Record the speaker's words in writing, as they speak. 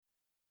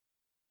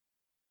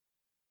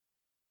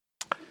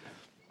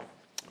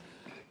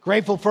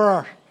Grateful for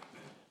our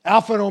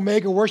Alpha and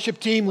Omega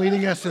worship team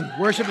leading us in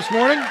worship this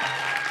morning.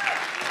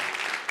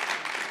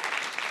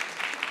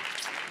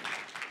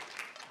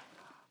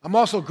 I'm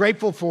also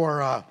grateful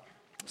for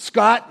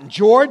Scott and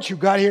George, who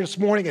got here this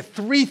morning at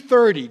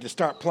 3:30 to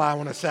start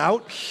plowing us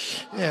out.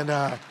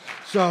 And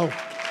so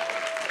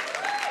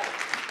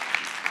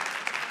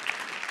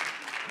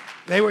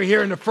they were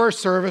here in the first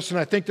service, and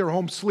I think they're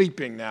home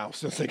sleeping now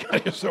since they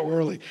got here so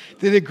early.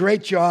 They did a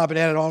great job and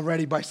had it all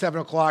ready by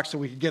 7 o'clock so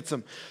we could get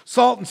some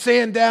salt and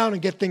sand down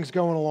and get things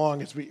going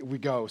along as we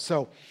go.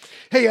 So,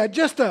 hey,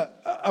 just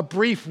a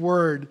brief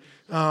word,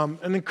 an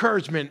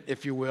encouragement,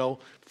 if you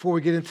will, before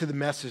we get into the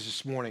message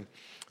this morning.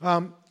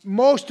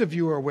 Most of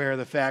you are aware of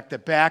the fact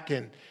that back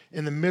in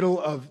the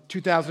middle of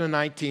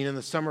 2019, in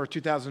the summer of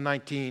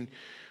 2019,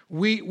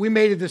 we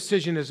made a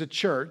decision as a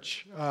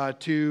church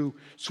to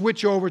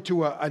switch over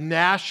to a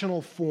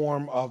national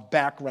form of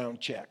background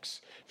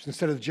checks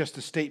instead of just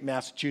the state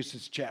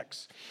Massachusetts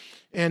checks.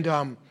 And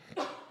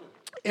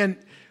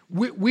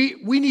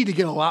we need to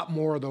get a lot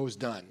more of those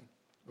done,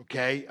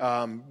 okay?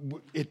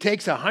 It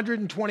takes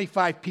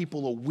 125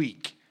 people a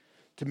week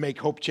to make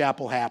Hope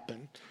Chapel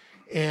happen.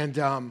 And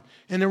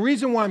the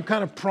reason why I'm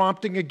kind of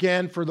prompting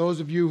again for those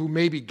of you who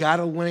maybe got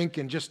a link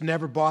and just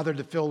never bothered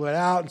to fill it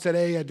out and said,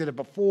 hey, I did it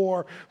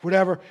before,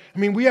 whatever. I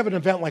mean, we have an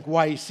event like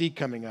YEC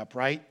coming up,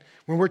 right?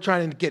 When we're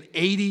trying to get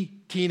 80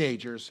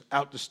 teenagers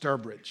out to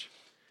Sturbridge.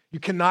 You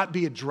cannot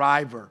be a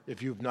driver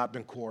if you've not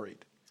been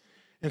quarried.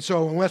 And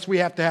so unless we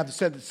have to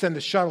send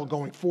the shuttle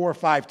going 4 or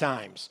 5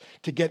 times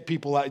to get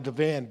people out, the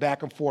van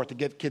back and forth to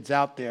get kids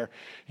out there,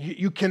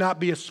 you cannot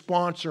be a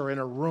sponsor in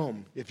a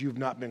room if you've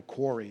not been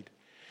quarried.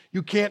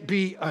 You can't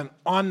be an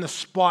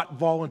on-the-spot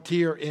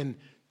volunteer in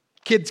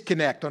Kids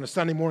Connect on a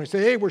Sunday morning.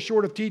 Say, hey, we're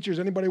short of teachers.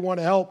 Anybody want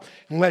to help?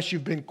 Unless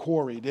you've been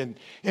quarried.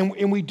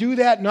 And we do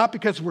that not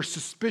because we're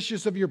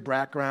suspicious of your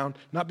background,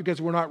 not because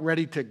we're not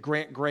ready to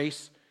grant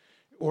grace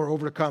or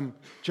overcome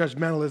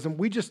judgmentalism.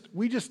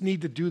 We just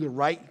need to do the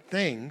right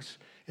things,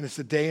 and it's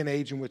the day and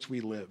age in which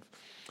we live.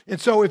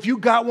 And so if you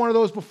got one of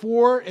those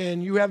before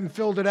and you haven't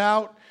filled it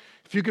out,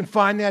 if you can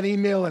find that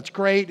email, that's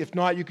great. If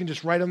not, you can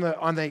just write on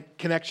the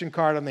connection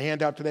card on the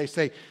handout today,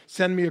 say,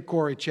 send me a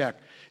Corey check.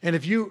 And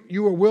if you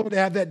are willing to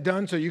have that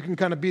done so you can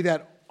kind of be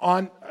that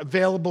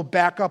available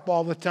backup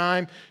all the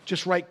time,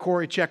 just write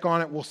Corey check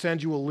on it. We'll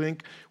send you a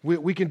link.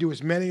 We can do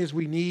as many as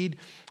we need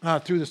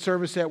through the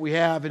service that we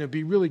have, and it'd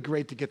be really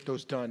great to get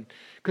those done.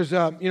 Because,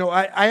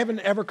 I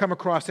haven't ever come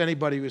across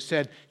anybody who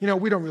said, we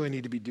don't really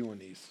need to be doing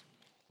these,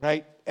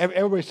 right?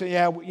 Everybody said,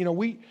 yeah,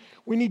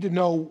 we need to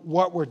know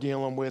what we're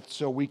dealing with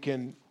so we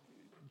can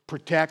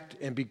protect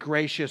and be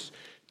gracious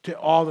to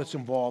all that's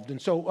involved.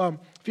 And so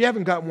if you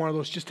haven't gotten one of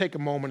those, just take a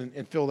moment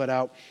and fill that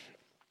out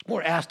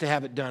or ask to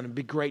have it done. It'd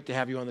be great to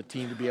have you on the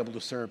team to be able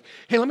to serve.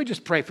 Hey, let me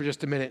just pray for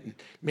just a minute and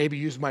maybe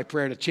use my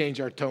prayer to change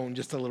our tone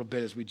just a little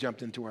bit as we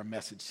jumped into our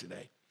message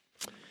today.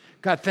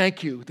 God,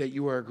 thank you that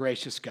you are a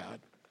gracious God.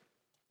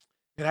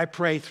 And I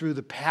pray through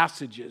the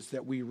passages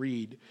that we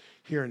read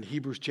here in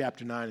Hebrews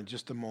chapter 9 in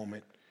just a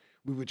moment,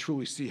 we would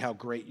truly see how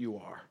great you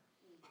are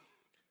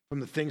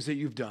from the things that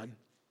you've done,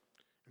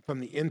 and from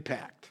the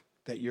impact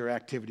that your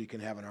activity can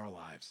have in our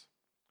lives.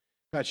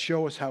 God,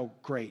 show us how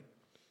great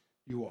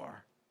you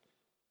are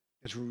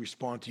as we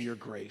respond to your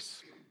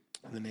grace.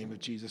 In the name of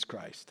Jesus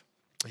Christ,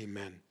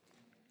 amen.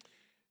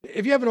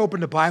 If you haven't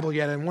opened the Bible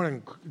yet, I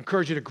want to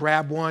encourage you to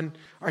grab one.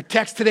 Our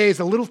text today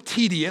is a little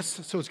tedious,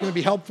 so it's going to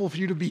be helpful for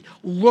you to be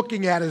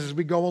looking at it as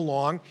we go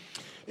along.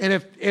 And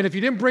if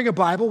you didn't bring a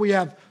Bible, we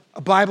have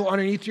a Bible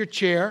underneath your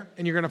chair,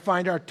 and you're going to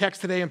find our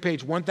text today on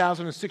page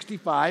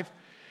 1065.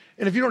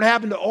 And if you don't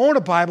happen to own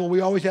a Bible,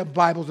 we always have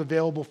Bibles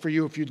available for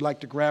you if you'd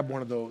like to grab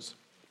one of those.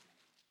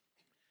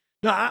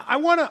 Now, I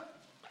want to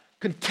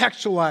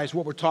contextualize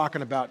what we're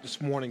talking about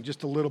this morning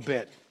just a little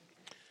bit.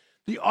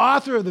 The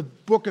author of the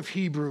book of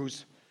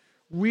Hebrews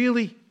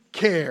really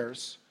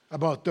cares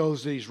about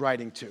those that he's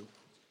writing to.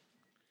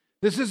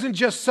 This isn't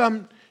just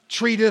some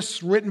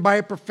treatise written by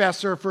a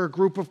professor for a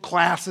group of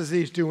classes that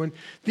he's doing.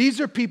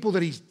 These are people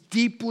that he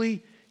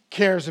deeply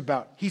cares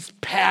about. He's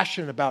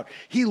passionate about.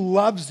 He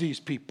loves these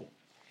people.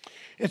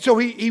 And so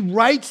he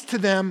writes to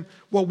them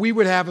what we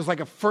would have as like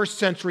a first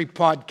century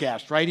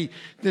podcast, right?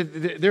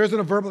 There isn't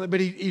a verbal, but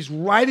he's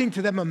writing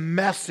to them a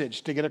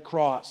message to get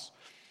across.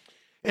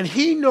 And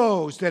he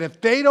knows that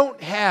if they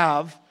don't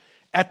have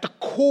at the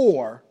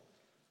core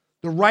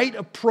the right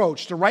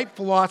approach, the right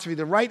philosophy,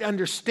 the right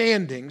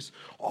understandings,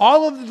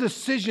 all of the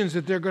decisions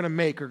that they're going to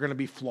make are going to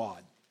be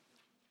flawed,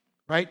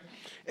 right?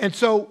 And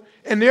so,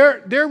 and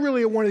they're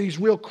really at one of these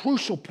real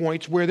crucial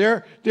points where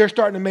they're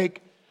starting to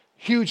make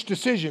huge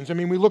decisions. I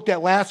mean, we looked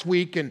at last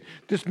week, and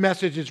this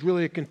message is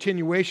really a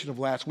continuation of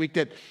last week,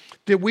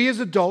 that we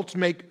as adults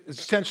make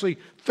essentially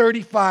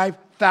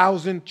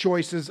 35,000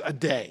 choices a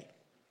day.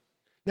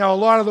 Now, a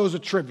lot of those are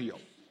trivial,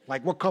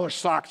 like what color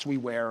socks we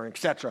wear,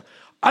 etc.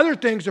 Other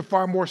things are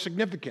far more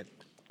significant,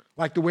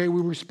 like the way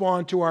we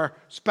respond to our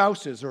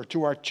spouses or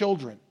to our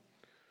children,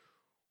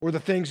 or the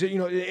things that,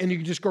 and you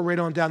can just go right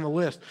on down the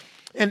list.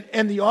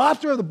 And the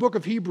author of the book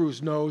of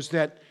Hebrews knows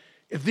that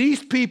if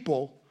these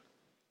people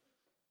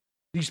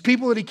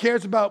that he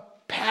cares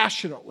about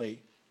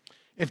passionately,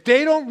 if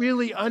they don't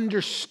really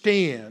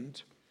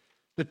understand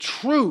the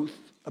truth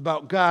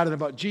about God and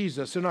about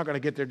Jesus, they're not going to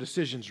get their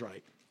decisions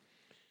right.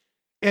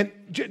 And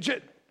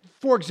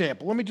for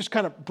example, let me just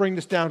kind of bring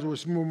this down to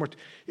a more.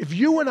 If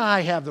you and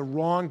I have the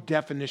wrong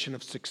definition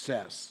of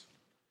success,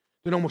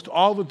 then almost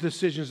all the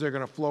decisions that are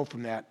going to flow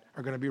from that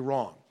are going to be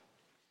wrong.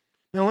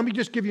 Now, let me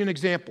just give you an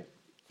example.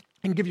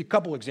 I can give you a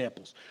couple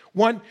examples.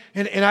 One,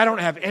 and I don't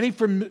have any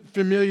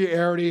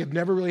familiarity, I've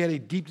never really had any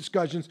deep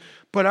discussions,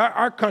 but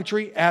our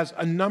country has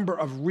a number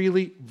of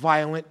really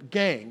violent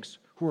gangs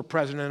who are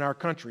present in our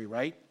country,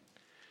 right?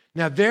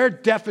 Now, their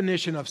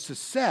definition of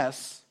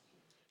success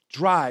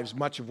drives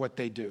much of what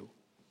they do,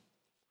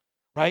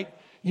 right?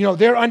 You know,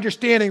 their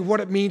understanding of what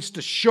it means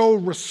to show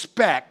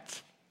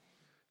respect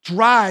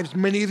drives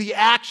many of the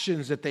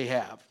actions that they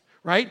have,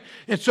 right?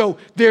 And so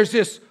there's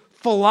this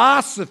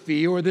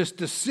philosophy or this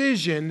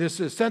decision, this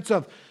sense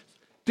of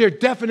their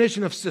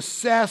definition of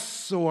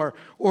success or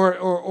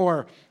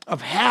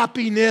of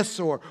happiness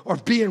or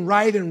being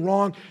right and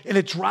wrong, and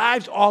it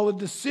drives all the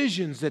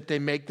decisions that they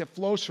make that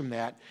flows from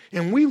that.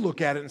 And we look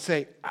at it and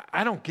say,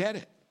 I don't get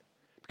it,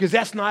 because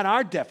that's not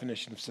our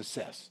definition of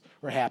success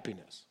or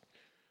happiness.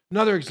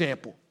 Another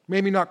example,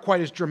 maybe not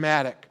quite as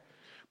dramatic,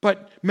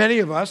 but many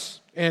of us,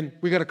 and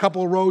we got a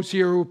couple of rows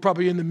here who are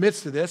probably in the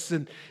midst of this,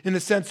 and in the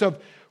sense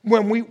of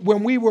when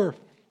we were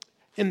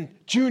in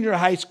junior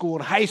high school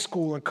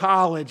and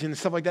college and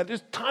stuff like that,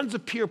 there's tons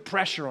of peer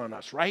pressure on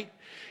us, right?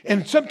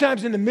 And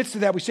sometimes in the midst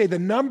of that, we say the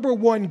number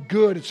one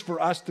good is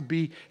for us to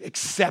be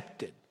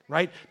accepted,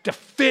 right? To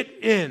fit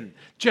in,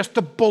 just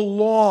to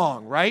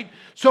belong, right?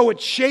 So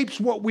it shapes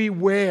what we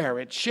wear,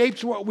 it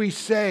shapes what we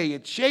say,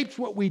 it shapes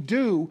what we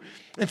do.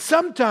 And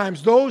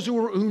sometimes those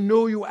who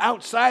know you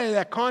outside of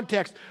that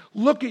context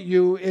look at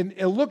you and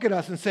look at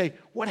us and say,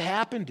 what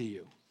happened to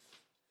you?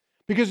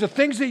 Because the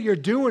things that you're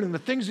doing and the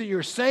things that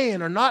you're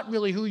saying are not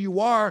really who you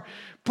are.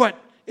 But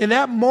in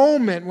that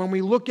moment, when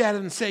we look at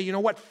it and say, you know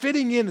what,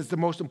 fitting in is the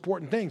most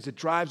important thing. It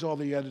drives all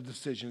the other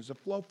decisions that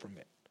flow from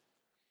it.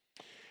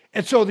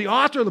 And so the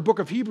author of the book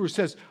of Hebrews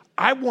says,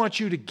 I want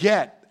you to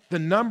get the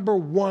number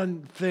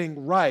one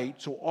thing right,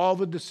 so all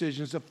the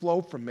decisions that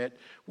flow from it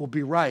will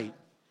be right.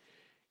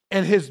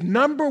 And his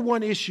number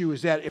one issue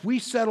is that if we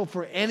settle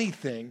for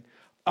anything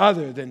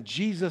other than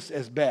Jesus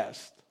as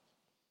best,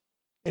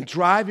 and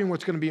driving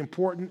what's going to be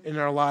important in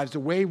our lives, the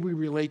way we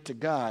relate to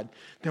God,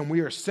 then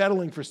we are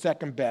settling for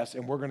second best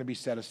and we're going to be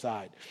set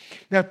aside.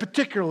 Now,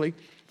 particularly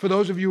for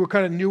those of you who are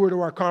kind of newer to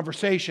our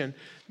conversation,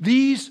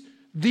 these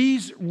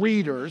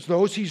readers,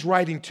 those he's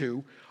writing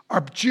to,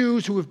 are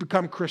Jews who have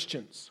become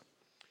Christians.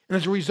 And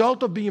as a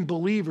result of being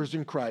believers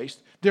in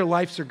Christ, their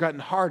lives are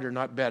gotten harder,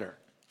 not better.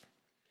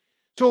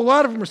 So a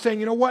lot of them are saying,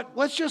 you know what,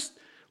 let's just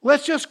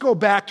go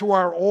back to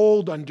our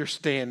old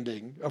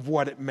understanding of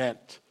what it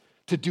meant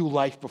to do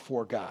life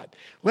before God.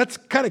 Let's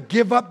kind of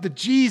give up the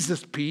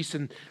Jesus piece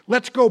and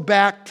let's go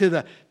back to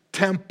the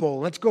temple.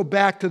 Let's go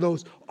back to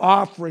those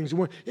offerings,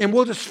 and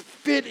we'll just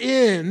fit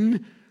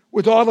in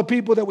with all the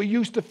people that we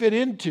used to fit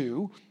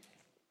into.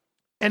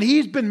 And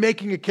he's been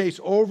making a case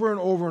over and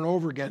over and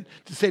over again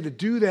to say to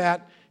do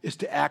that is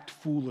to act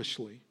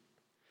foolishly,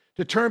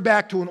 to turn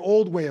back to an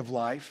old way of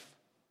life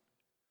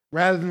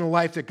rather than the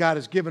life that God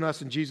has given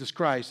us in Jesus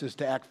Christ is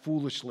to act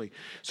foolishly.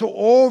 So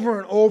over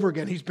and over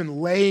again, he's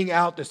been laying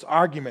out this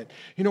argument.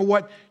 You know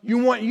what?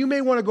 You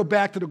may want to go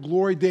back to the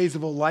glory days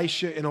of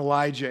Elisha and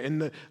Elijah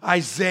and the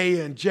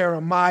Isaiah and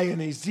Jeremiah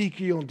and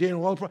Ezekiel and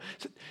Daniel.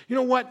 You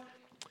know what?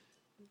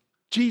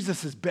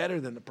 Jesus is better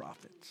than the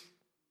prophets.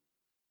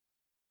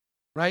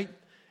 Right?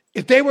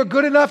 If they were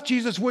good enough,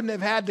 Jesus wouldn't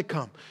have had to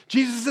come.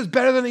 Jesus is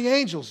better than the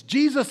angels.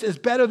 Jesus is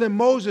better than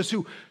Moses,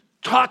 who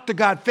talked to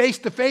God face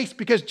to face,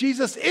 because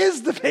Jesus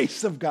is the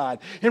face of God.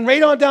 And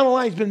right on down the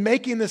line, he's been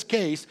making this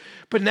case.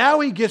 But now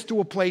he gets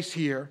to a place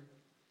here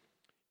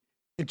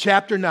in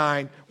chapter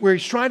 9 where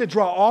he's trying to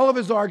draw all of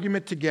his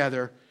argument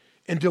together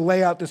and to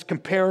lay out this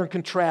compare and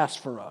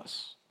contrast for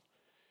us.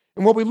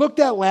 And what we looked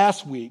at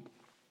last week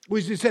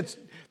was he said,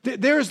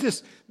 there was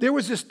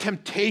this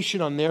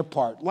temptation on their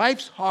part.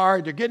 Life's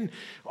hard. They're getting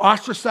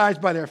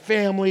ostracized by their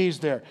families.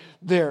 Their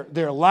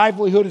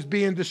livelihood is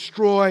being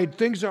destroyed.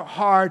 Things are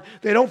hard.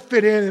 They don't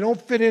fit in. They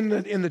don't fit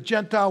in the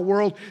Gentile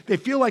world. They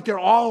feel like they're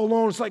all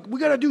alone. It's like,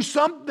 we got to do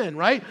something,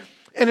 right?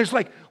 And it's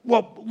like,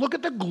 well, look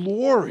at the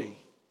glory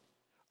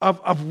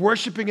of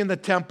worshiping in the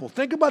temple.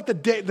 Think about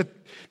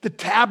the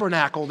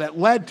tabernacle that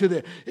led to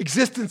the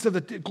existence of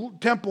the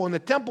temple. And the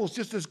temple is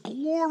just this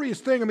glorious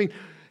thing. I mean,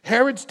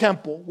 Herod's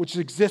temple, which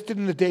existed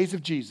in the days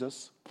of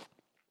Jesus,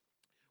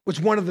 was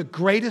one of the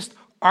greatest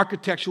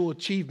architectural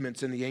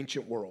achievements in the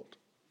ancient world.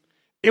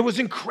 It was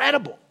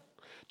incredible,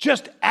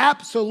 just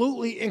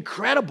absolutely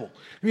incredible.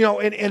 You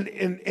know,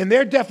 and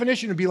their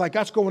definition would be like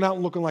us going out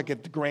and looking like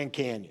at the Grand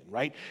Canyon,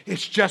 right?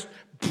 It's just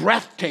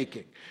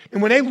breathtaking.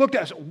 And when they looked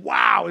at it,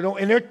 wow, you know,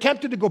 and they're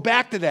tempted to go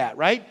back to that,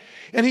 right?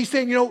 And he's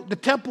saying, you know, the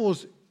temple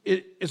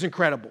is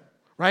incredible,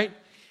 right?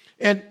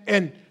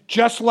 And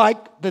Just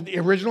like the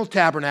original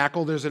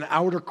tabernacle, there's an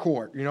outer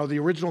court. You know, the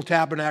original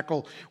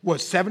tabernacle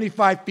was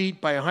 75 feet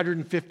by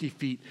 150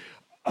 feet,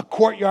 a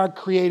courtyard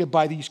created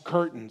by these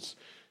curtains.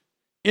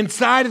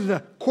 Inside of the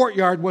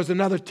courtyard was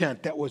another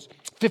tent that was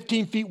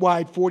 15 feet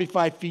wide,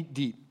 45 feet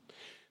deep.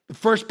 The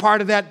first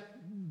part of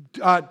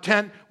that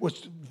tent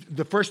was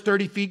the first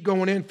 30 feet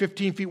going in,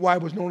 15 feet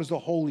wide, was known as the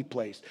holy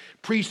place.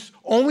 Priests,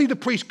 only the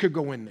priest could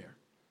go in there,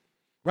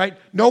 right?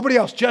 Nobody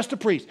else, just the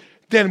priest.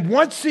 Then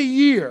once a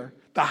year,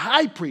 the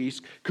high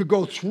priest could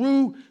go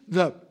through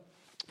the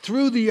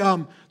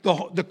curtain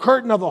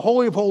of the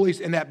Holy of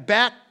Holies, and that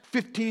back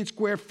 15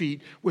 square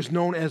feet was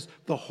known as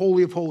the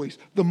Holy of Holies,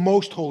 the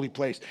most holy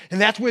place. And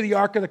that's where the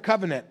Ark of the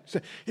Covenant.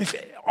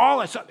 All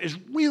that stuff is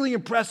really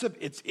impressive.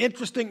 It's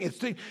interesting.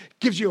 It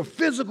gives you a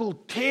physical,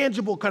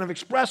 tangible kind of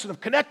expression of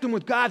connecting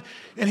with God.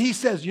 And he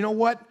says, you know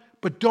what?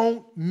 But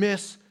don't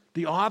miss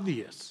the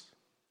obvious.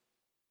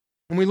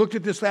 And we looked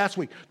at this last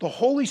week. The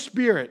Holy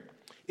Spirit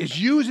is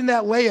using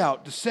that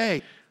layout to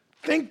say,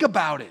 think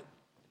about it.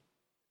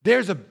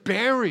 There's a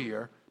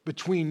barrier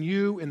between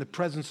you and the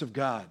presence of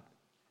God.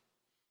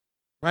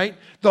 Right?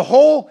 The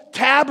whole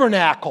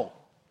tabernacle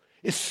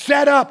is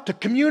set up to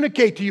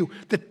communicate to you.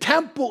 The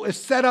temple is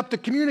set up to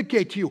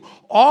communicate to you.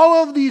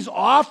 All of these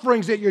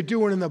offerings that you're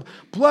doing in the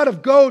blood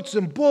of goats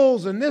and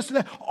bulls and this and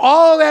that,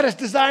 all of that is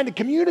designed to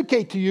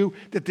communicate to you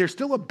that there's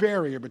still a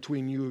barrier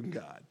between you and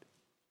God.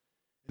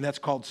 And that's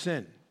called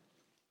sin.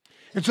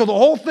 And so the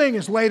whole thing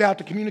is laid out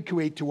to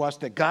communicate to us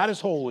that God is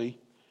holy,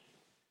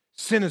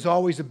 sin is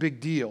always a big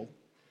deal,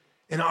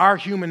 and our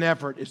human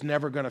effort is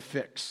never going to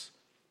fix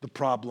the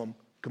problem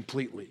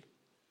completely.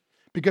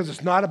 Because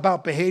it's not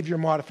about behavior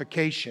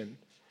modification,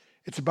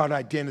 it's about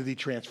identity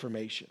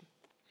transformation.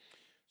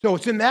 So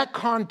it's in that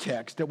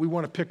context that we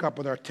want to pick up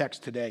with our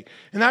text today.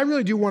 And I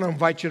really do want to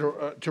invite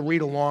you to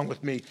read along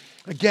with me.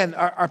 Again,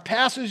 our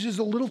passage is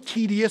a little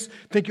tedious.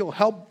 I think you'll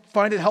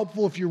find it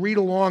helpful if you read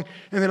along.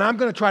 And then I'm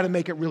going to try to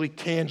make it really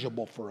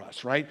tangible for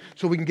us, right?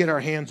 So we can get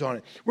our hands on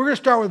it. We're going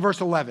to start with verse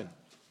 11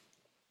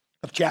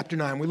 of chapter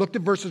 9. We looked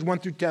at verses 1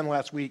 through 10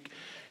 last week.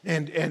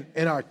 And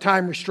our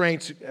time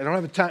restraints, I don't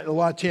have a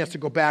lot of chance to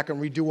go back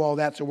and redo all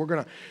that, so we're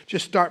going to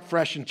just start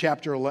fresh in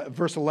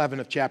verse 11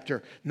 of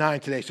chapter 9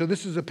 today. So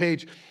this is a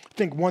page, I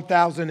think,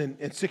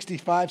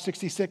 1065,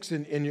 66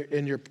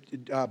 in your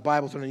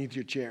Bibles underneath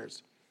your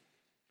chairs.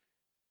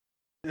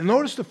 And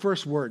notice the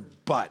first word,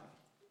 but.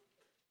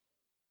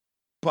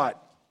 But.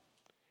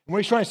 And what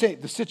he's trying to say,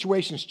 the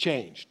situation's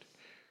changed.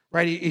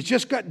 Right? He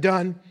just got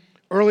done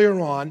earlier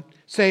on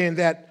saying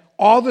that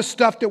all the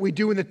stuff that we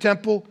do in the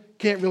temple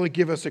can't really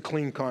give us a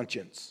clean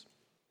conscience.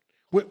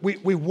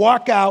 We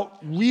walk out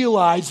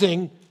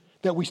realizing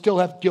that we still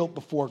have guilt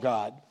before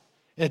God.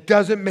 It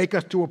doesn't make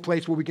us to a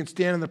place where we can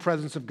stand in the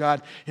presence of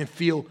God and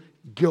feel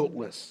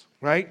guiltless,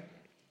 right?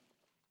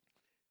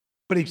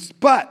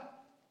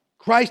 But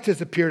Christ has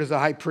appeared as a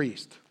high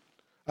priest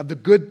of the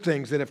good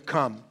things that have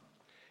come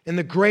in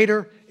the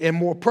greater and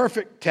more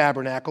perfect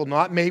tabernacle,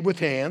 not made with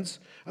hands.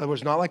 In other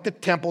words, not like the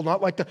temple,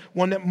 not like the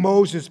one that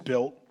Moses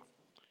built,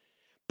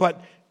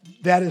 but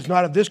that is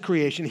not of this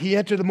creation. He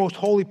entered the most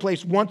holy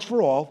place once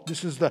for all.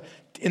 This is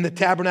in the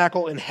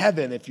tabernacle in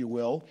heaven, if you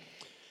will.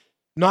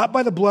 Not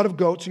by the blood of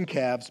goats and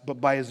calves,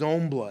 but by his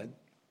own blood,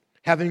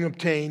 having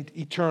obtained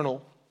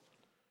eternal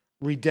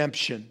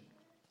redemption.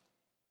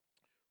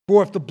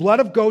 For if the blood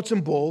of goats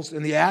and bulls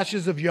and the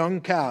ashes of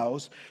young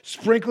cows,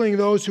 sprinkling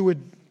those who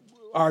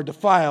are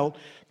defiled,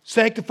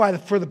 sanctify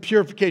for the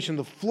purification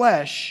of the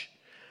flesh,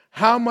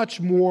 how much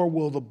more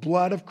will the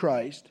blood of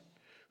Christ,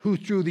 who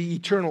through the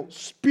eternal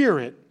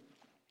Spirit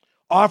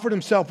offered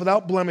himself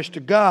without blemish to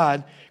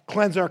God,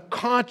 cleanse our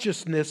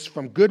consciousness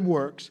from good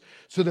works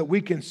so that we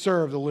can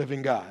serve the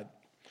living God.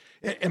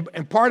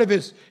 And part of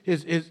his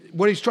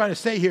what he's trying to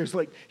say here is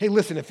like, hey,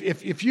 listen,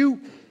 if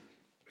you,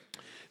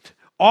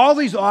 all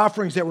these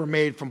offerings that were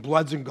made from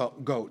bloods and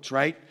goats,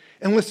 right?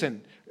 And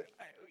listen,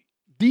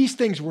 these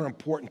things were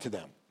important to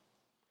them.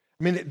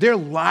 I mean, their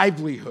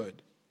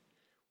livelihood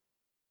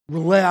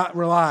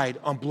relied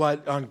on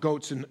blood, on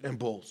goats and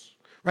bulls.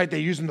 Right, they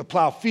used them to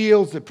plow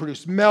fields, they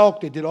produced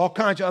milk, they did all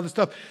kinds of other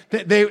stuff.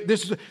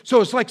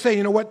 So it's like saying,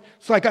 you know what?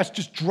 It's like us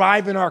just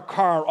driving our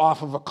car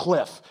off of a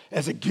cliff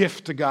as a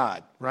gift to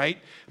God, right?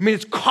 I mean,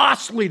 it's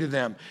costly to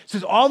them. It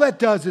says all that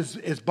does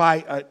is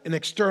buy an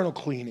external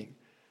cleaning.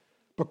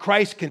 But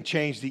Christ can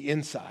change the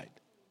inside.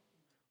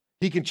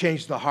 He can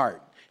change the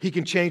heart. He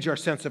can change our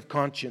sense of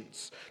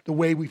conscience, the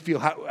way we feel,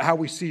 how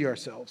we see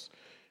ourselves,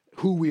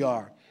 who we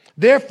are.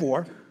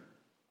 Therefore,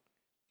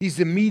 he's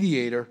the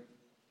mediator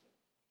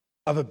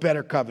of a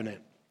better covenant,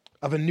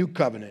 of a new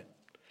covenant,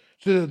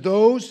 so that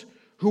those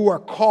who are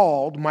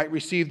called might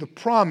receive the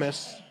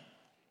promise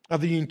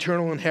of the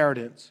eternal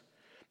inheritance,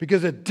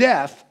 because a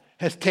death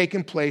has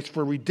taken place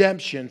for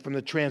redemption from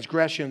the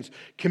transgressions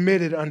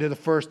committed under the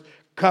first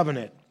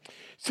covenant. It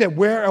said,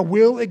 where a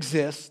will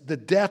exists, the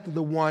death of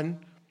the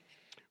one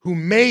who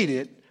made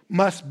it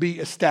must be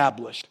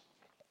established.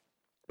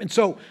 And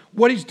so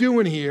what he's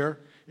doing here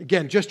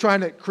again, just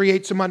trying to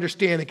create some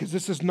understanding, because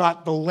this is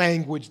not the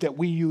language that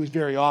we use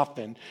very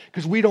often,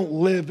 because we don't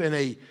live in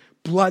a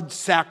blood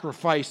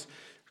sacrifice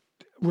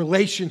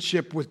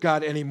relationship with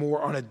God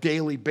anymore on a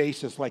daily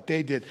basis like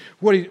they did.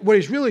 What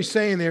he's really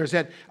saying there is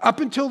that up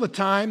until the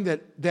time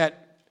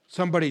that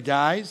somebody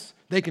dies,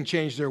 they can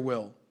change their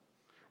will.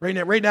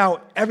 Right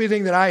now,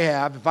 everything that I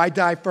have, if I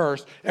die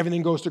first,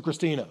 everything goes to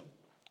Christina.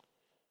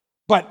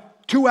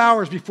 But 2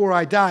 hours before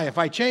I die, if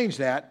I change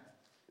that,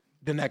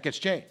 then that gets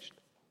changed.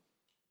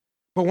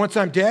 But once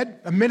I'm dead,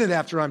 a minute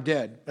after I'm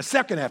dead, a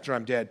second after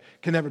I'm dead,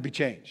 can never be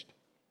changed.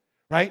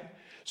 Right?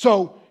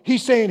 So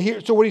he's saying here,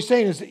 so what he's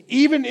saying is,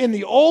 even in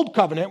the old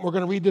covenant, we're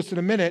going to read this in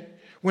a minute,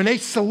 when they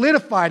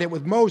solidified it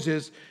with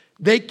Moses,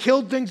 they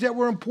killed things that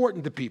were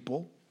important to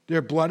people,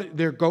 their blood,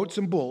 their goats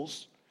and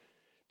bulls,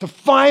 to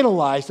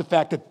finalize the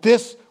fact that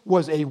this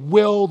was a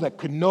will that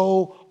could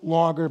no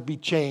longer be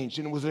changed.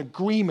 And it was an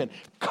agreement,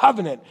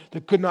 covenant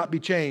that could not be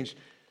changed.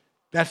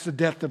 That's the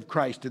death of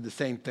Christ, did the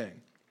same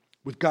thing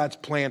with God's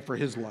plan for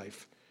his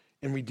life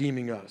in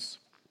redeeming us.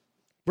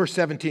 Verse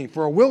 17,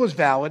 for a will is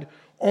valid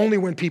only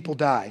when people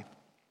die.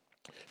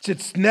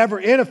 It's never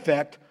in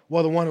effect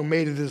while the one who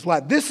made it is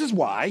alive. This is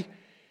why,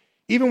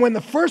 even when the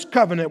first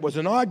covenant was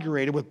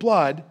inaugurated with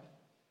blood,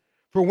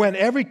 for when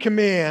every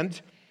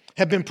command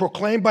had been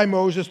proclaimed by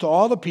Moses to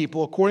all the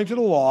people according to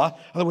the law, in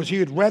other words, he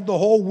had read the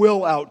whole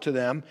will out to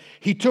them,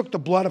 he took the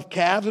blood of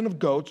calves and of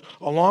goats,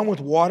 along with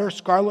water,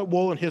 scarlet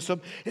wool, and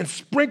hyssop, and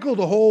sprinkled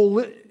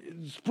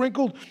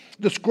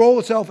the scroll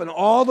itself and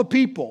all the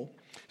people,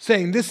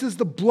 saying, this is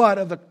the blood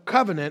of the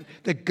covenant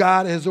that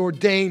God has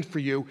ordained for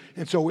you.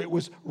 And so it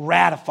was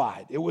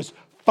ratified. It was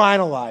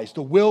finalized.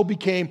 The will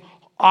became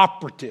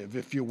operative,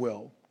 if you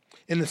will.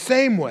 In the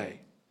same way,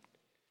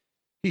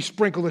 he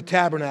sprinkled the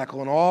tabernacle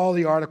and all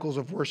the articles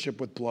of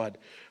worship with blood.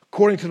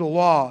 According to the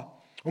law,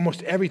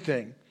 almost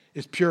everything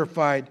is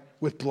purified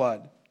with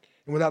blood.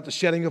 And without the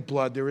shedding of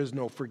blood, there is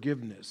no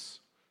forgiveness.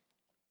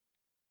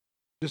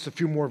 Just a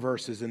few more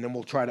verses, and then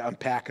we'll try to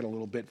unpack it a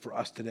little bit for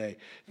us today.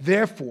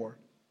 Therefore,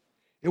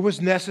 it was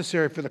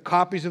necessary for the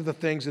copies of the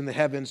things in the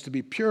heavens to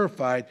be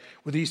purified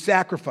with these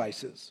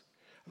sacrifices.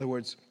 In other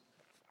words,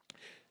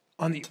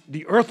 on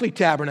the earthly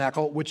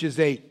tabernacle, which is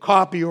a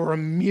copy or a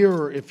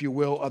mirror, if you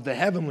will, of the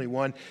heavenly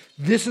one,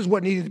 this is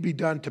what needed to be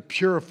done to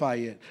purify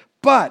it.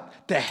 But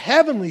the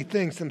heavenly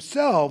things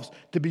themselves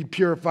to be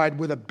purified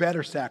with a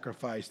better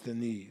sacrifice than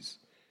these.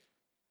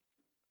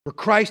 For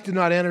Christ did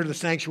not enter the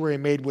sanctuary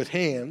made with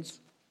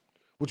hands,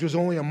 which was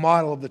only a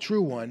model of the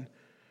true one,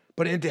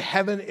 but into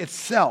heaven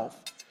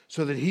itself,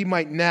 so that he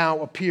might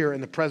now appear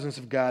in the presence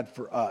of God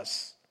for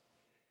us.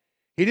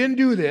 He didn't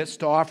do this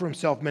to offer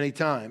himself many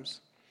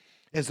times,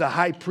 as the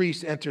high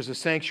priest enters a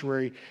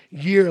sanctuary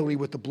yearly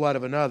with the blood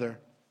of another.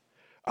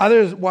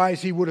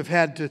 Otherwise, he would have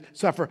had to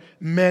suffer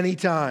many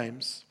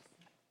times.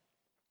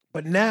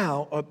 But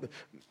now,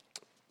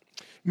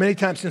 many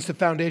times since the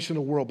foundation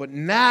of the world, but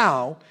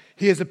now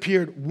he has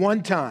appeared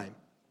one time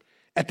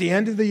at the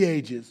end of the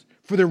ages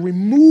for the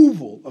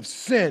removal of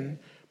sin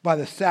by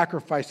the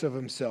sacrifice of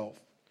himself.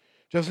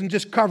 Doesn't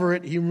just cover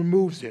it, he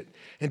removes it.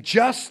 And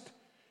just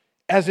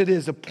as it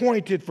is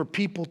appointed for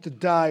people to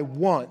die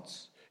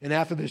once, and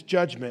after this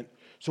judgment,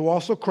 so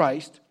also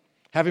Christ,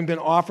 having been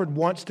offered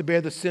once to bear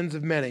the sins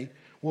of many,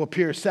 will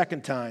appear a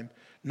second time,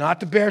 not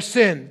to bear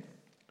sin,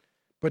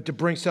 but to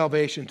bring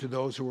salvation to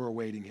those who are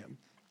awaiting him.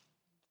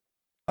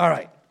 All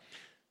right.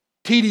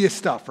 Tedious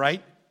stuff,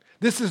 right?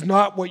 This is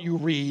not what you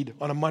read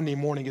on a Monday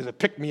morning as a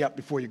pick-me-up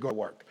before you go to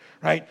work,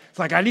 right? It's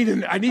like, I need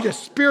a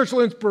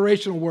spiritual,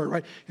 inspirational word,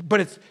 right?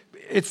 But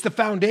it's the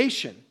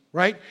foundation.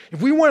 Right?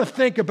 If we want to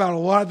think about a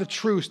lot of the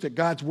truths that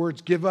God's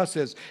words give us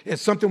as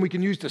something we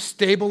can use to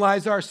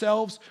stabilize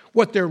ourselves,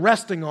 what they're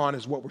resting on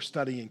is what we're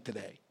studying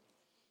today.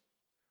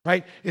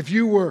 Right? If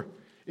you were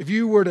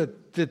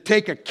to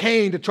take a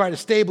cane to try to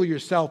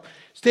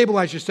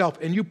stabilize yourself,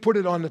 and you put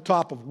it on the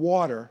top of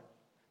water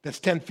that's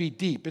 10 feet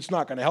deep, it's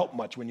not going to help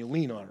much when you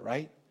lean on it,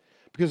 right?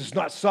 Because it's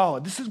not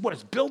solid. This is what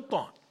it's built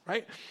on,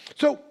 right?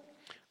 So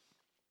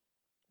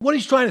what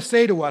he's trying to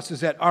say to us is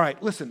that, all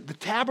right, listen, the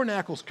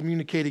tabernacle's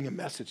communicating a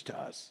message to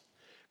us.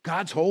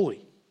 God's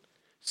holy.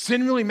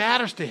 Sin really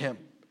matters to him.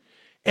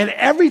 And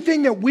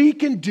everything that we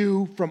can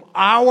do from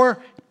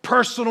our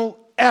personal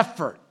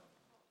effort,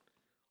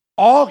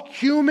 all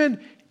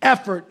human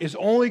effort is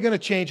only going to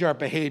change our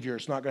behavior.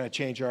 It's not going to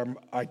change our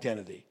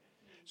identity.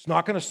 It's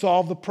not going to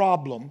solve the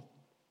problem.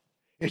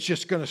 It's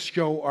just going to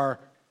show our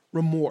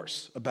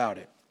remorse about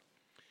it.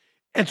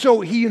 And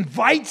so he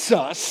invites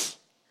us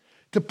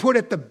to put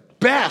at the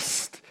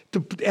best,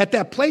 at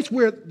that place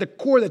where the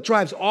core that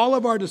drives all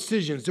of our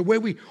decisions, the way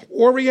we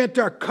orient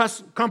our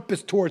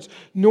compass towards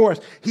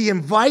north, he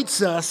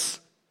invites us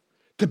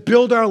to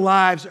build our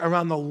lives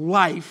around the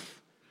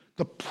life,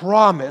 the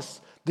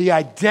promise, the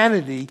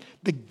identity,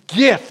 the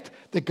gift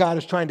that God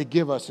is trying to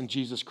give us in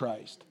Jesus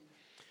Christ.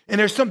 And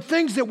there's some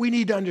things that we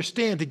need to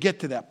understand to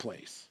get to that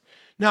place.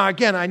 Now,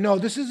 again, I know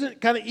this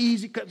isn't kind of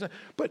easy,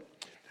 but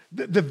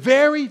the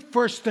very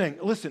first thing,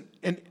 listen,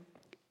 and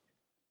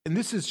and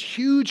this is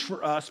huge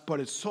for us, but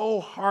it's so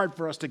hard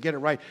for us to get it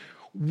right.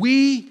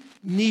 We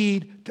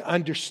need to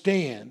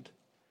understand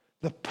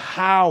the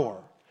power,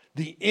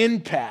 the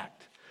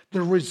impact,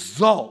 the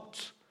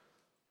result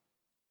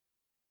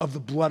of the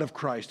blood of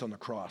Christ on the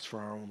cross for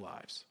our own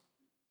lives.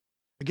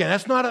 Again,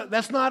 that's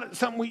not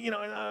something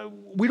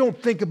we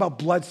don't think about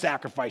blood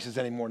sacrifices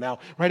anymore now,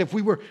 right? If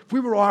we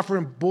were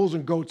offering bulls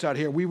and goats out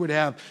here, we would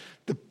have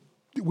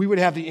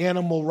the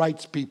animal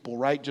rights people,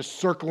 right, just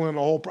circling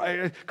the whole,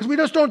 because we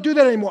just don't do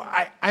that anymore.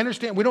 I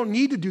understand we don't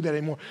need to do that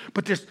anymore,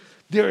 but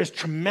there is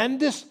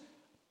tremendous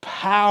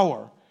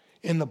power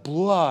in the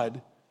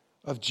blood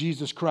of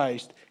Jesus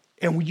Christ,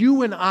 and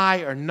you and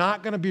I are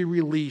not going to be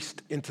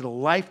released into the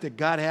life that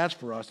God has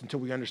for us until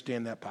we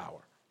understand that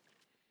power.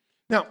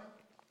 Now,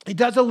 he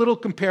does a little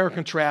compare and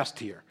contrast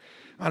here.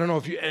 I don't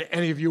know if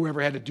any of you ever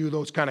had to do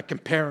those kind of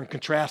compare and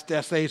contrast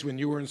essays when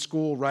you were in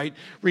school, right?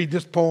 Read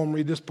this poem,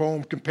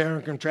 compare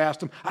and contrast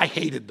them. I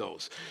hated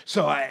those,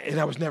 and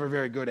I was never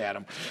very good at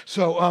them.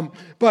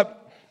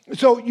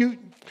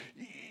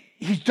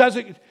 He does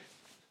it.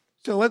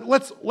 So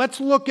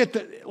let's look at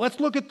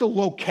the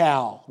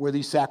locale where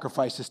these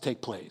sacrifices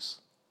take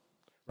place,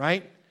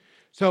 right?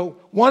 So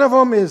one of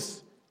them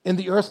is in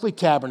the earthly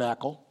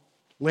tabernacle,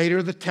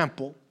 later the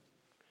temple.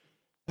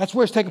 That's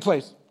where it's taking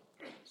place.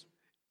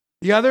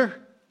 The other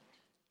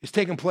is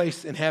taking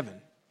place in heaven,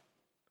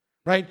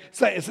 right?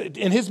 So it's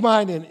in his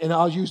mind, and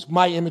I'll use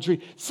my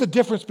imagery, it's the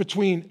difference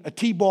between a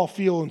T-ball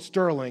field in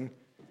Sterling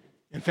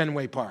and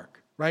Fenway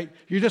Park, right?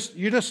 You're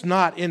just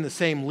not in the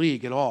same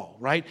league at all,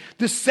 right?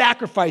 This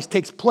sacrifice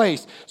takes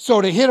place.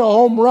 So to hit a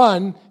home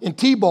run in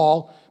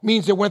T-ball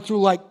means it went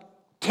through like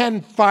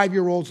 10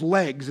 5-year-olds'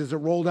 legs as it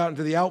rolled out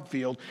into the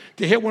outfield.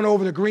 To hit one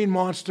over the Green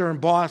Monster in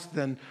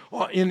Boston,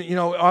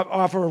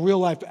 off of a real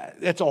life,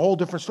 that's a whole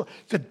different story.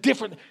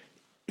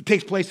 It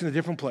takes place in a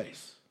different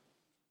place.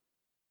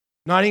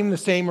 Not even the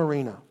same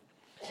arena.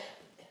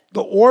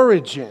 The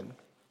origin,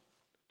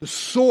 the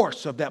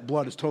source of that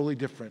blood is totally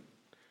different.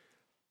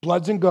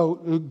 Bloods and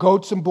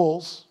goats and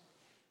bulls.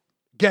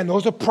 Again,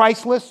 those are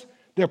priceless.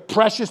 They're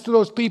precious to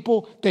those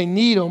people. They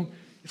need them.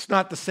 It's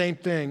not the same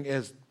thing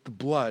as the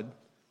blood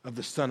of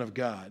the Son of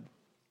God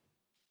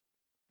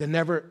that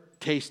never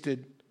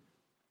tasted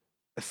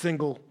a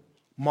single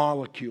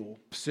molecule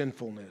of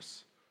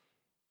sinfulness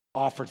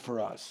offered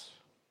for us.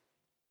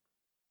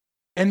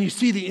 And you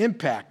see the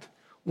impact.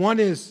 One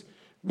is,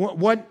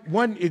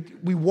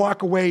 we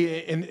walk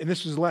away, and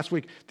this was last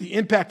week, the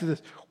impact of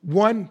this.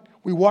 One,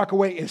 we walk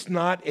away, it's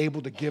not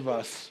able to give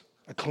us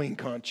a clean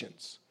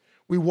conscience.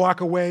 We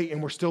walk away,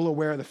 and we're still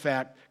aware of the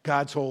fact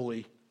God's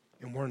holy,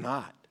 and we're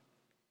not.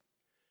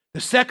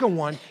 The second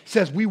one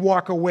says we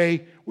walk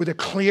away with a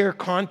clear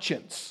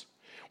conscience.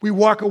 We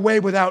walk away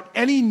without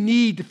any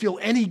need to feel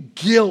any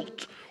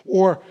guilt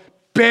or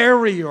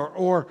barrier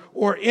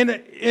or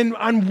in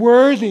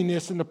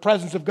unworthiness in the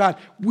presence of God.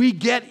 We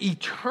get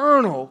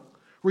eternal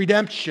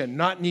redemption,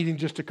 not needing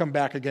just to come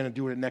back again and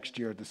do it next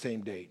year at the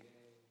same date.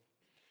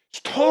 It's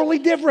totally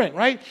different,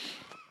 right?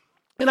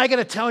 And I got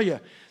to tell you,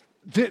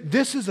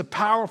 this is a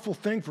powerful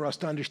thing for us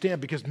to understand,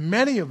 because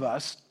many of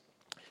us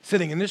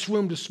sitting in this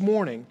room this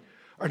morning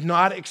are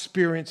not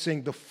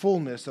experiencing the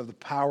fullness of the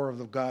power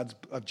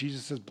of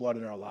Jesus' blood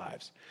in our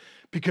lives,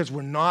 because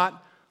we're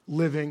not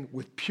living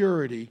with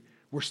purity.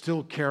 We're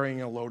still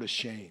carrying a load of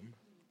shame.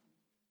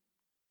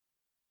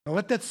 Now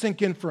let that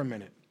sink in for a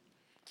minute.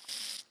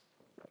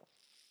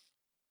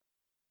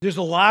 There's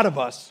a lot of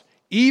us,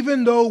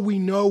 even though we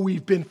know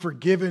we've been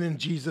forgiven in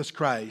Jesus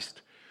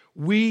Christ,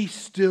 we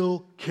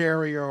still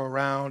carry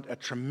around a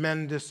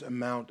tremendous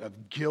amount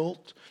of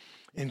guilt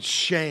and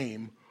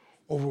shame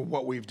over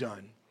what we've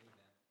done.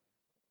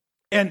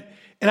 And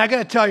I got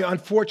to tell you,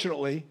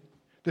 unfortunately,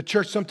 the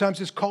church sometimes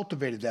has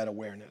cultivated that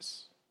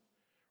awareness,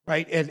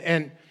 right?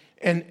 And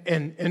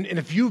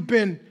if you've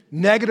been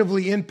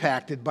negatively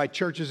impacted by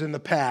churches in the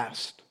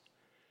past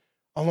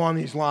along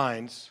these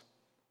lines,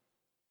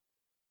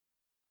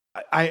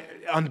 I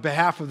on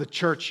behalf of the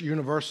church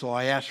universal,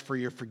 I ask for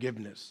your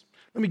forgiveness.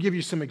 Let me give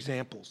you some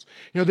examples.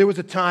 There was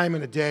a time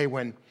and a day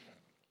when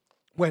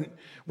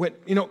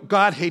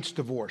God hates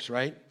divorce,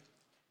 right?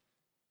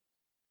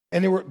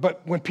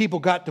 But when people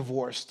got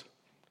divorced,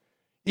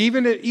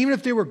 even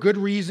if there were good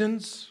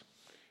reasons,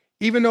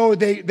 even though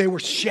they were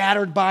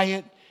shattered by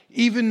it,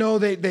 even though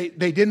they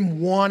didn't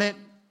want it,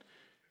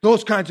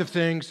 those kinds of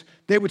things,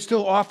 they would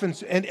still often,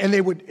 and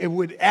they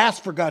would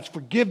ask for God's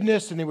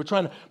forgiveness, and they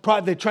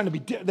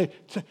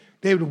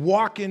would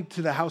walk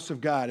into the house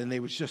of God, and they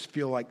would just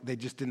feel like they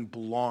just didn't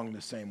belong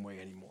the same way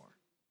anymore.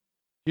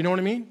 You know what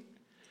I mean?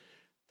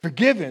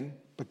 Forgiven,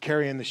 but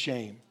carrying the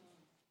shame.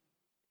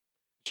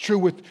 It's true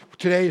with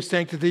today is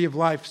Sanctity of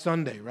Life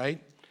Sunday,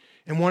 right?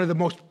 And one of the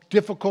most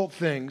difficult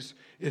things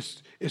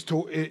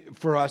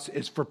for us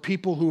is for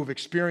people who have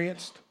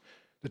experienced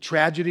the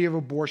tragedy of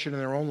abortion in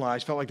their own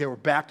lives, felt like they were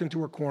backed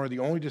into a corner, the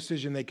only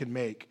decision they could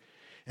make.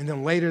 And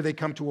then later they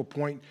come to a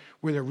point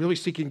where they're really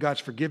seeking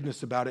God's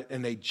forgiveness about it,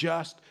 and they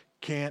just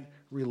can't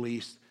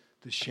release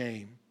the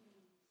shame.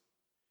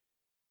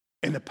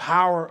 And the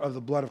power of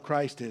the blood of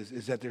Christ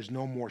is that there's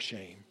no more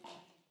shame.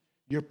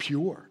 You're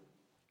pure.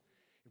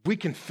 If we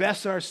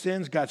confess our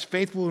sins, God's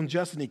faithful and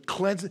just, and he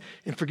cleanses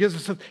and forgives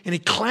us, and he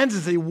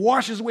cleanses it, he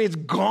washes away, it's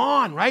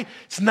gone, right?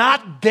 It's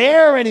not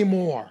there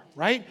anymore,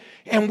 right?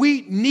 And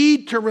we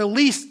need to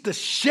release the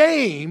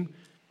shame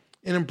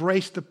and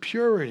embrace the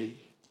purity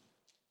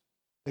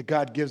that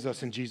God gives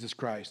us in Jesus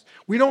Christ.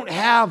 We don't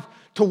have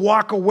to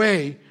walk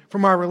away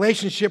from our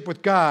relationship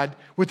with God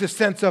with the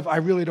sense of, I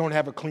really don't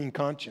have a clean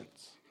conscience.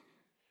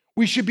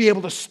 We should be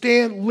able to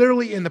stand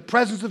literally in the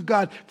presence of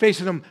God,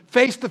 facing him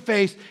face to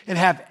face, and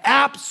have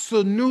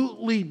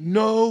absolutely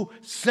no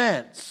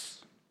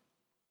sense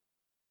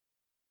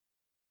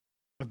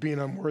of being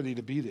unworthy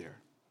to be there,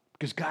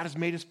 because God has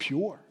made us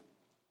pure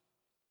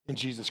in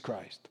Jesus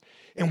Christ.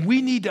 And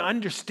we need to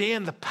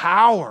understand the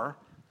power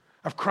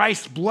of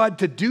Christ's blood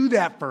to do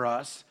that for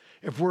us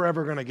if we're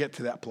ever going to get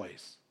to that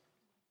place.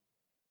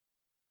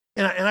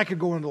 And I could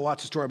go into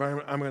lots of story,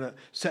 but I'm going to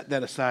set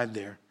that aside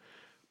there.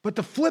 But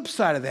the flip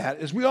side of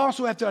that is we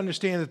also have to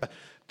understand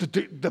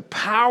that the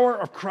power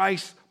of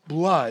Christ's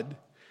blood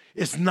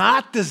is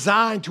not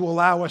designed to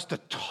allow us to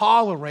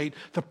tolerate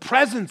the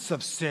presence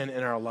of sin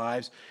in our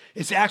lives.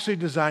 It's actually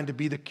designed to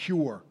be the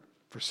cure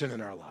for sin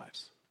in our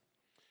lives.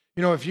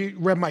 You know, if you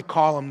read my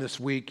column this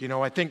week, you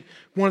know, I think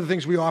one of the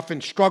things we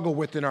often struggle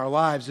with in our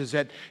lives is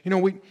that, you know,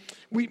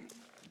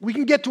 we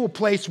can get to a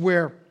place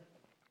where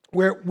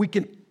we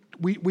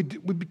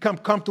become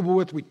comfortable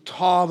with, we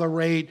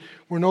tolerate,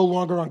 we're no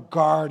longer on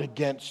guard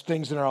against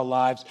things in our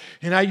lives.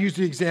 And I use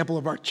the example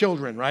of our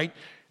children, right?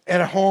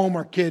 At home,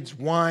 our kids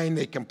whine,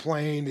 they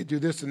complain, they do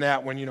this and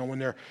that when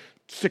they're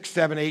 6,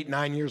 7, 8,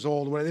 9 years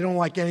old. They don't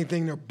like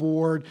anything, they're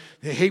bored,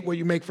 they hate what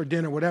you make for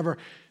dinner, whatever.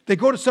 They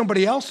go to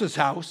somebody else's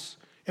house,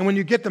 and when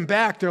you get them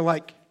back, they're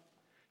like,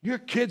 your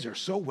kids are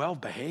so well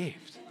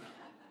behaved.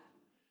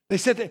 They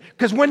said that,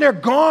 because when they're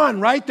gone,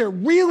 right, they're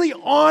really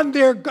on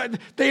their guard.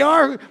 They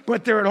are,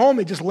 but they're at home,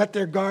 they just let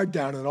their guard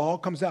down and it all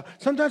comes out.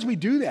 Sometimes we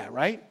do that,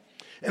 right?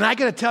 And I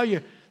got to tell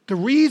you, the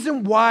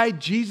reason why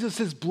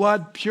Jesus'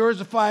 blood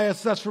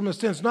purifies us from the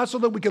sins, is not so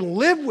that we can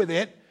live with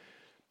it,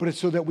 but it's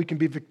so that we can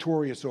be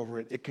victorious over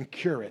it. It can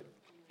cure it.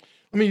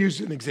 Let me use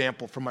an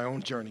example from my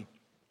own journey.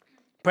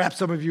 Perhaps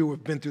some of you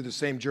have been through the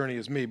same journey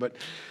as me, but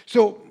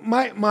so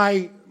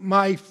my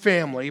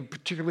family,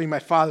 particularly my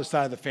father's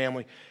side of the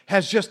family,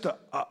 has just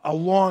a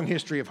long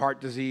history of heart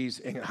disease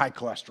and high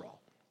cholesterol,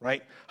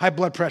 right? High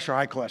blood pressure,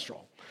 high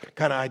cholesterol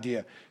kind of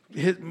idea.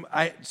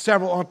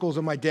 Several uncles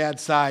on my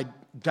dad's side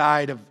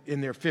died in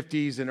their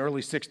 50s and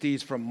early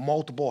 60s from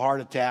multiple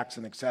heart attacks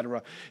and et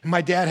cetera. And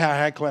my dad had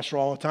high cholesterol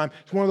all the time.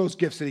 It's one of those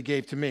gifts that he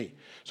gave to me.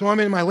 So I'm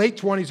in my late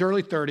 20s,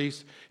 early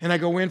 30s, and I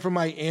go in for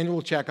my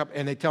annual checkup,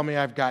 and they tell me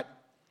I've got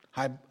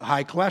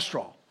high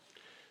cholesterol.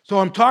 So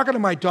I'm talking to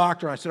my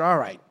doctor, and I said, all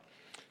right,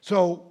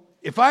 so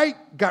if I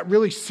got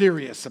really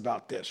serious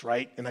about this,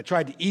 right, and I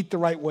tried to eat the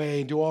right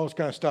way and do all this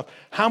kind of stuff,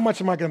 how much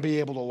am I going to be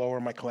able to lower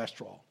my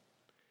cholesterol?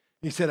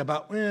 He said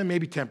about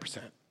maybe 10%,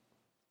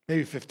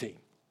 maybe 15%.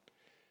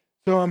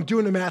 So I'm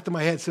doing the math in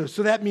my head.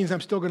 So that means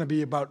I'm still going to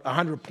be about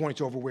 100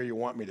 points over where you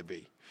want me to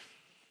be.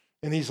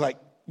 And he's like,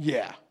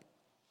 yeah.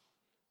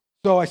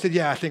 So I said,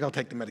 yeah, I think I'll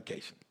take the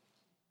medication.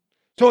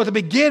 So at the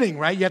beginning,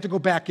 right, you have to go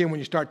back in when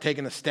you start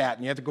taking a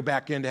statin. You have to go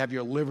back in to have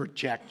your liver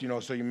checked,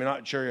 so you're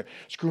not sure you're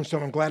screwing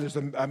something. I'm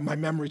glad my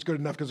memory's good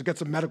enough because I got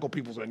some medical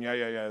people saying,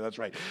 yeah, that's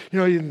right.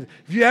 If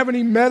you have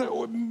any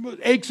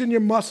aches in your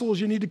muscles,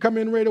 you need to come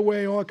in right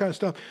away, all that kind of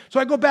stuff. So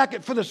I go back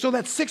so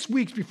that's 6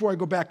 weeks before I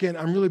go back in.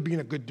 I'm really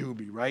being a good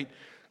doobie, right?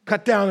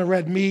 Cut down the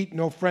red meat,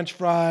 no French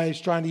fries,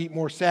 trying to eat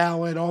more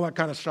salad, all that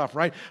kind of stuff,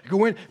 right? I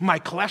go in, my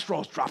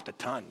cholesterol's dropped a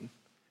ton,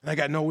 and I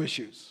got no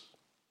issues,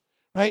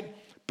 right?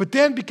 But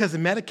then because the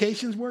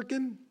medication's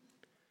working,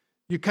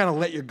 you kind of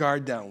let your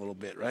guard down a little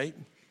bit, right?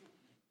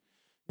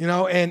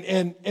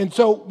 And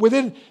so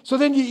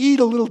then you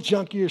eat a little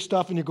junkier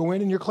stuff and you go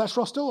in and your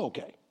cholesterol's still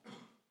okay.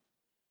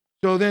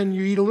 So then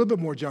you eat a little bit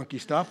more junky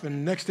stuff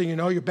and next thing you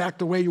know, you're back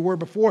the way you were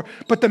before,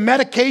 but the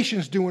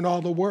medication's doing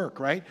all the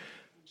work, right?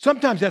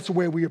 Sometimes that's the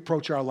way we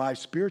approach our lives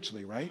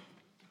spiritually, right?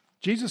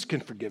 Jesus can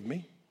forgive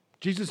me.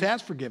 Jesus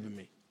has forgiven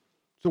me.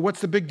 So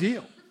what's the big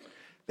deal?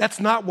 That's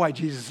not why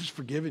Jesus has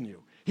forgiven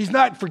you. He's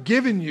not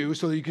forgiven you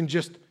so that you can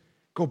just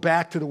go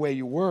back to the way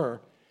you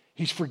were.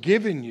 He's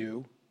forgiven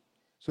you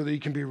so that you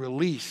can be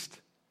released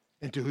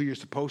into who you're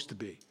supposed to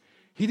be.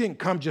 He didn't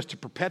come just to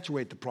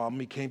perpetuate the problem.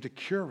 He came to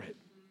cure it.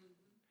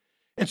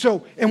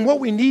 And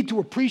what we need to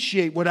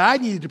appreciate, what I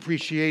need to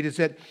appreciate is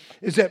that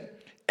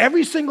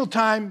every single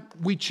time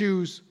we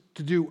choose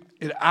to do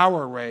it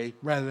our way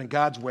rather than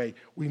God's way,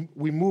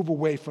 we move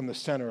away from the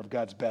center of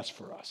God's best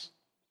for us.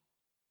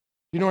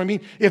 You know what I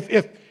mean?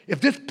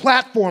 If this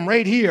platform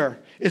right here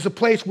is a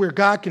place where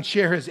God can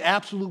share his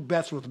absolute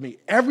best with me,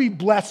 every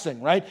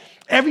blessing, right?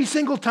 Every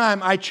single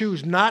time I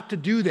choose not to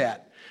do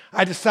that,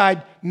 I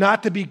decide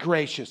not to be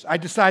gracious. I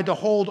decide to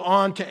hold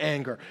on to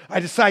anger. I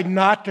decide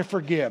not to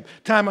forgive.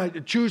 Time I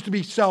choose to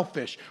be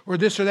selfish or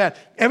this or that.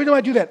 Every time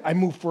I do that, I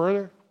move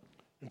further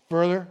and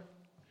further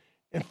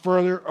and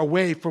further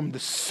away from the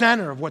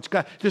center of what's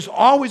God. There's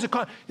always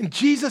and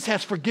Jesus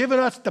has forgiven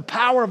us. The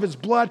power of his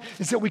blood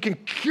is that we can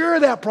cure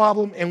that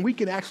problem, and we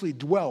can actually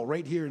dwell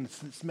right here in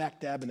smack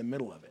dab in the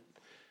middle of it.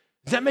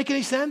 Does that make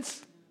any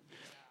sense?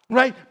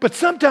 Right? But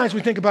sometimes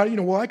we think about it,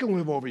 well, I can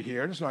live over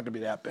here, and it's not going to be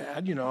that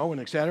bad, and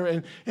et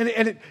cetera.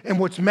 And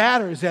what's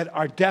matters is that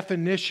our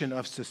definition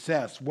of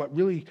success, what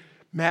really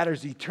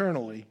matters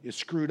eternally, is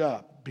screwed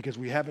up because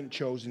we haven't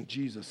chosen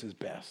Jesus as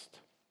best.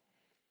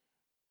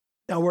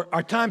 Now,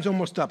 our time's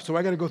almost up, so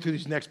I got to go through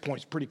these next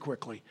points pretty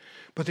quickly.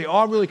 But they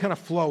all really kind of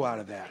flow out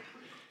of that.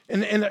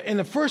 And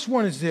the first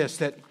one is this,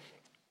 that,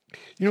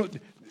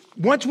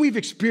 once we've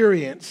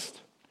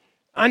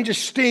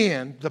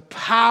understand the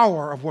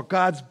power of what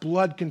God's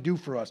blood can do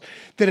for us,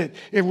 that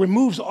it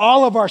removes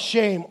all of our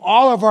shame,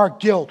 all of our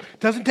guilt,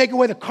 doesn't take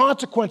away the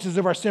consequences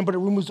of our sin, but it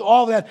removes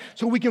all that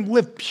so we can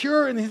live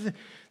pure. And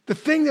the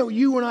thing that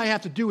you and I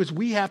have to do is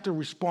we have to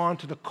respond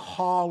to the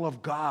call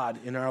of God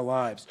in our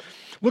lives.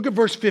 Look at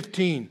verse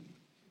 15.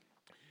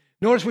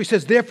 Notice where he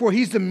says, therefore,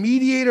 he's the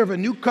mediator of a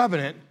new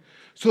covenant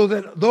so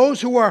that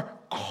those who are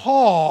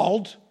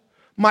called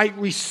might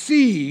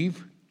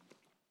receive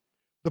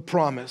the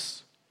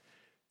promise.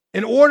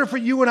 In order for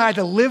you and I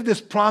to live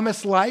this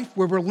promised life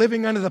where we're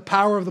living under the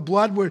power of the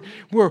blood, we're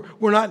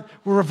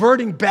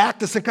reverting back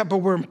to some, but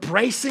we're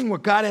embracing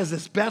what God has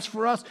as best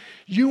for us,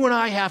 you and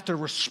I have to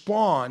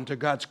respond to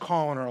God's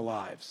call in our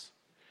lives.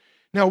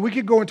 Now, we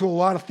could go into a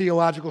lot of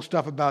theological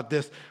stuff about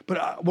this,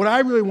 but what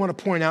I really want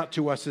to point out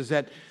to us is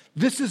that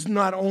this is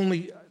not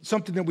only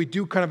something that we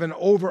do kind of an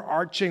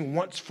overarching,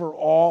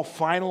 once-for-all,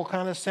 final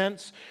kind of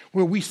sense,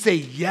 where we say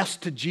yes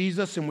to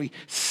Jesus and we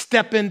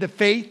step into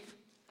faith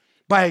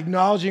by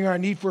acknowledging our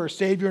need for a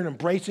Savior and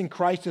embracing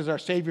Christ as our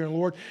Savior and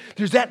Lord.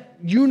 There's that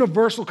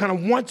universal kind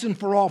of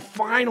once-and-for-all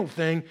final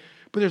thing,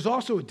 but there's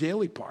also a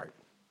daily part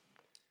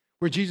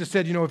where Jesus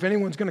said, if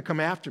anyone's going to come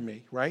after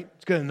me, right,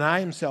 he's going to deny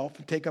himself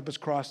and take up his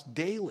cross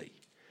daily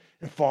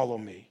and follow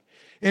me.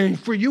 And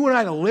for you and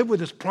I to live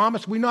with this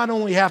promise, we not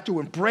only have to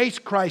embrace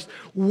Christ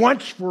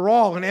once for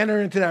all and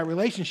enter into that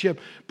relationship,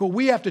 but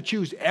we have to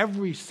choose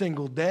every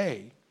single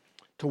day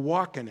to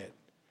walk in it.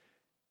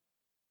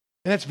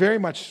 And that's very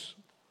much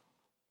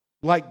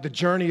like the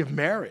journey of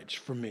marriage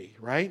for me,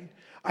 right?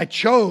 I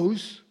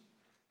chose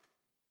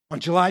on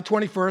July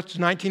 21st,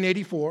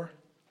 1984,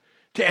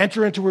 to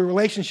enter into a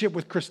relationship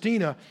with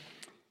Christina,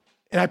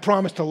 and I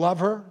promised to love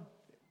her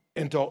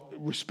and to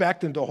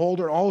respect and to hold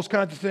her and all those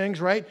kinds of things,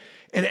 right?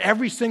 And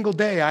every single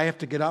day I have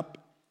to get up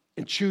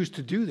and choose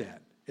to do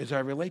that as I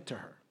relate to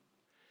her.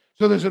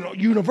 So there's a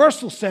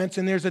universal sense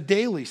and there's a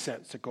daily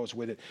sense that goes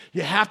with it.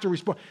 You have to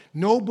respond.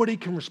 Nobody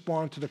can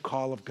respond to the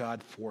call of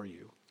God for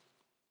you.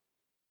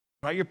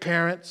 Not your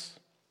parents,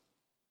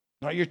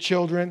 not your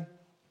children,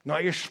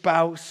 not your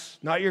spouse,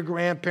 not your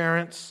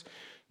grandparents,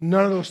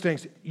 none of those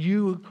things.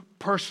 You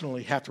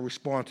personally have to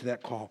respond to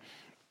that call.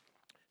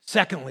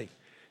 Secondly,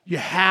 you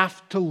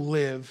have to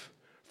live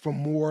for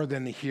more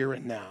than the here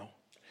and now.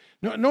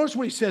 Notice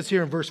what he says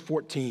here in verse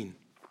 14.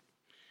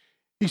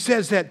 He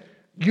says that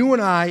you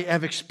and I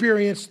have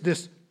experienced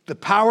the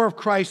power of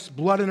Christ's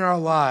blood in our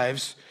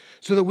lives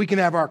so that we can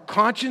have our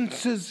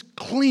consciences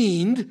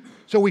cleaned,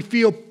 so we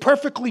feel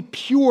perfectly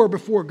pure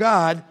before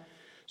God,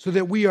 so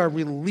that we are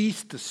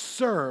released to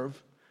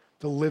serve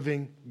the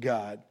living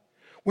God.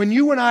 When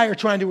you and I are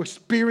trying to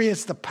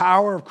experience the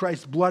power of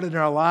Christ's blood in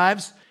our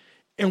lives,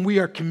 and we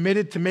are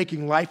committed to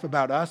making life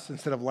about us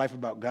instead of life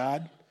about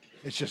God,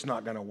 it's just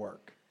not going to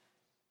work.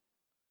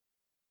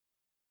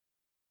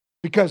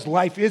 Because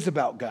life is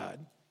about God.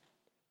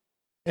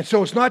 And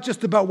so it's not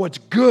just about what's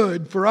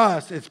good for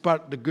us, it's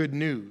about the good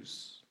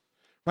news.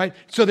 Right?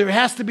 So there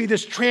has to be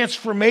this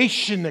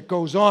transformation that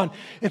goes on.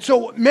 And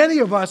so many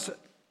of us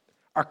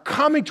are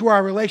coming to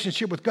our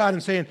relationship with God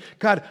and saying,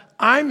 God,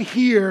 I'm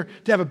here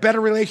to have a better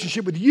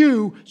relationship with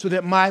you so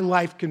that my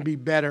life can be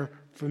better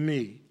for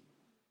me.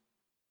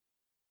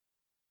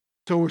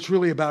 So it's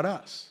really about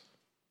us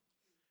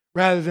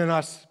rather than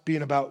us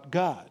being about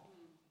God.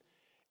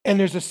 And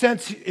there's a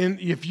sense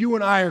if you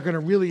and I are going to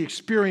really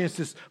experience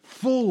this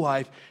full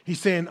life, he's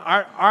saying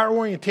our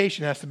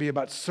orientation has to be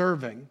about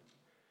serving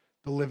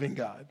the living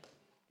God.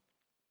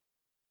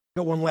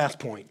 Got one last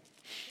point.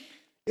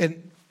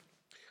 And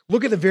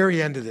look at the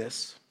very end of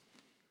this.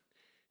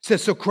 It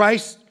says, so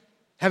Christ,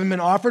 having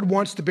been offered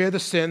once to bear the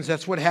sins,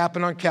 that's what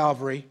happened on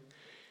Calvary.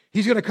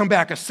 He's going to come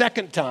back a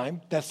second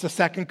time. That's the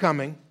second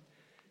coming.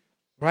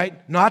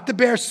 Right? Not to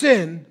bear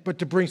sin, but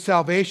to bring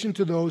salvation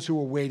to those who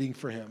are waiting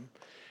for him.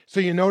 So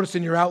you notice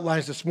in your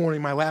outlines this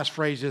morning, my last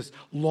phrase is,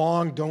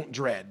 long, don't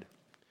dread.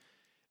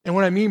 And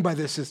what I mean by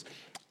this is,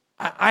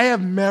 I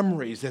have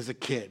memories as a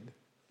kid,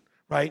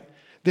 right?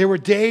 There were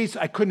days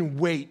I couldn't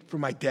wait for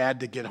my dad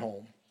to get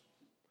home,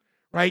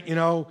 right?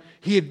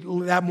 He had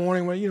that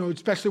morning when,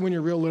 especially when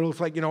you're real little, it's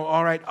like,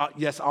 all right,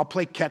 yes, I'll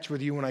play catch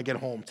with you when I get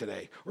home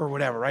today or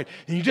whatever, right?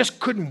 And you just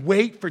couldn't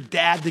wait for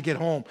dad to get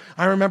home.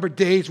 I remember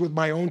days with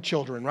my own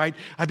children, right?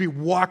 I'd be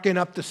walking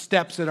up the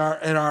steps at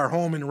our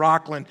home in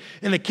Rockland,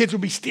 and the kids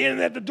would be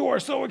standing at the door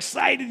so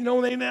excited,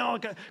 they now,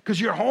 because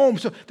you're home.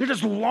 So they're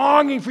just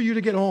longing for you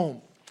to get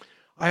home.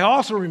 I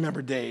also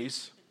remember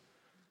days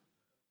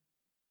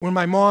when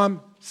my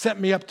mom sent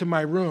me up to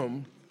my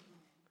room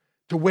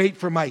to wait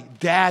for my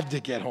dad to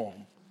get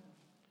home.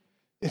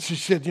 And she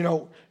said,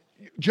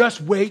 just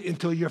wait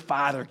until your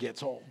father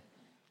gets home.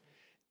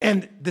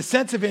 And the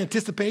sense of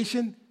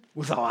anticipation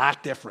was a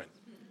lot different.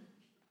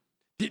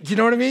 Do you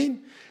know what I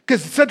mean?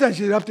 Because sometimes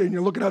you get up there and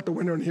you're looking out the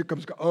window and here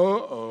comes,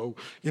 and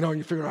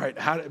you figure, all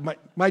right,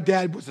 my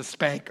dad was a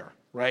spanker,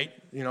 right?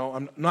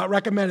 I'm not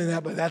recommending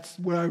that, but that's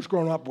what I was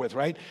growing up with,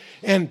 right?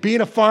 And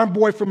being a farm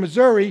boy from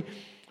Missouri,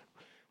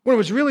 when it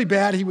was really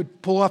bad, he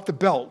would pull off the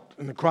belt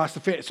and across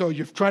the face. So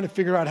you're trying to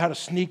figure out how to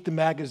sneak the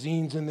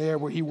magazines in there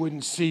where he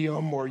wouldn't see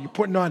them, or you're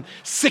putting on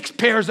 6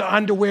 pairs of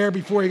underwear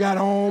before he got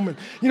home,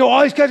 and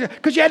all these kinds of,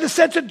 because you had this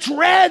sense of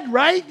dread,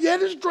 right? You had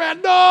this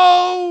dread,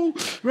 no,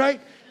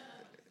 right?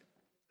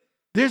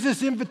 There's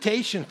this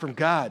invitation from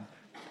God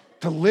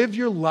to live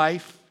your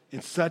life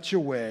in such a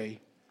way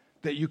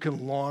that you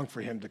can long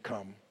for him to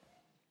come,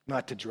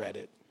 not to dread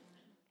it.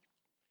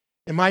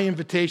 And my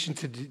invitation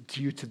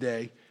to you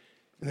today,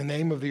 in the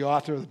name of the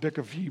author of the book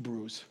of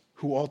Hebrews,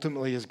 who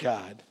ultimately is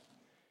God,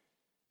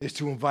 is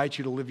to invite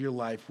you to live your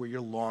life where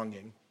you're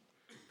longing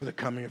for the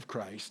coming of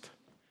Christ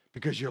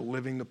because you're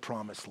living the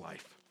promised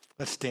life.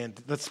 Let's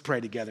stand, let's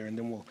pray together, and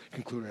then we'll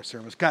conclude our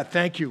service. God,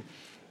 thank you.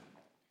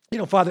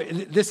 Father,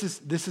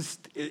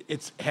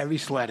 it's heavy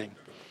sledding.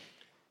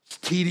 It's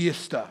tedious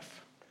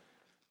stuff,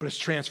 but it's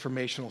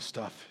transformational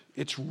stuff.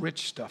 It's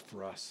rich stuff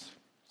for us.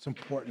 It's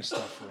important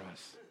stuff for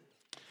us.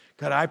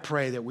 God, I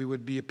pray that we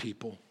would be a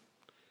people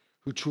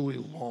who truly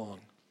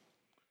long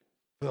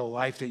for the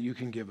life that you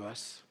can give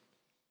us,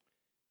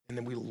 and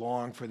then we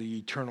long for the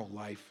eternal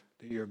life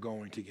that you're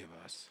going to give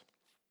us.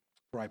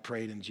 For I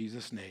prayed in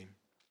Jesus' name,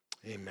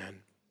 amen.